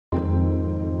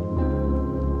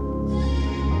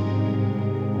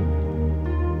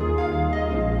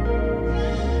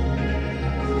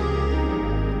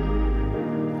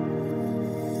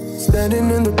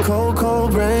Standing in the cold,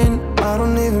 cold rain, I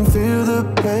don't even feel the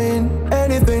pain.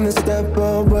 Anything to step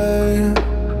away,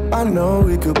 I know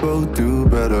we could both do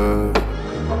better.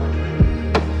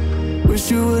 Wish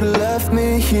you would've left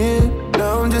me here,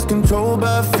 now I'm just controlled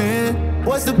by fear.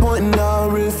 What's the point in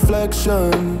our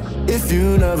reflection if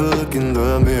you never look in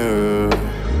the mirror?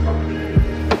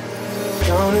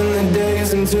 Counting the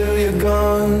days until you're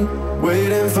gone,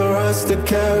 waiting for us to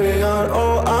carry on.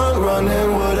 Oh, I'm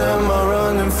running, what am I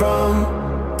running from?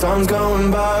 Time's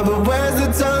going by, but where's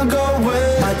the time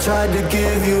going? I tried to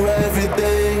give you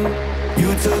everything, you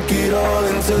took it all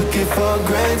and took it for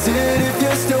granted. If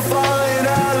you're still falling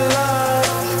out of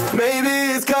love,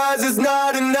 maybe it's 'cause it's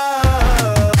not enough.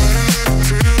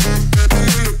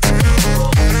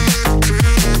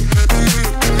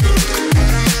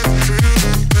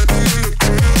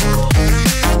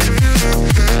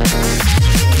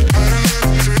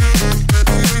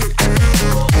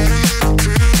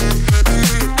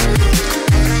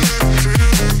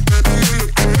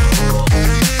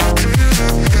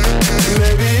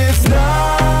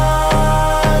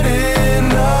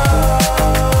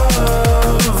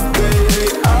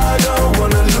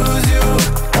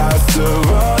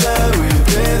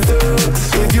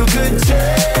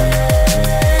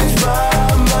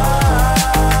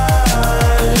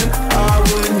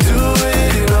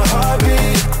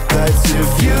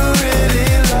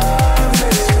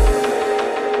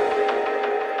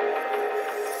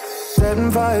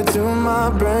 Setting fire to my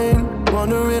brain,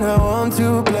 wondering how I'm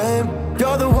to blame.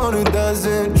 You're the one who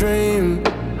doesn't dream,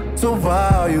 so why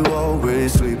are you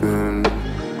always sleeping?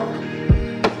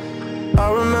 I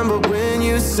remember when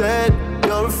you said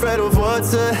you're afraid of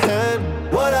what's ahead.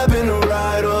 What happened to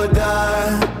ride or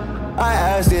die? I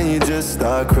asked and you just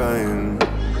start crying.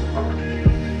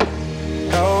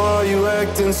 How are you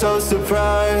acting so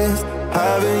surprised?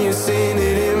 Haven't you seen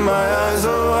it in my eyes?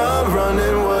 Oh, I'm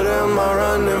running, what am I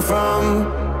running from?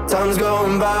 Time's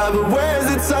going by, but where's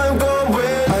the time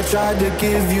going? I tried to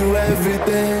give you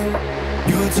everything,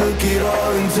 you took it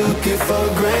all and took it for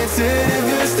granted. If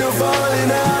you're still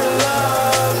falling out of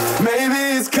love, maybe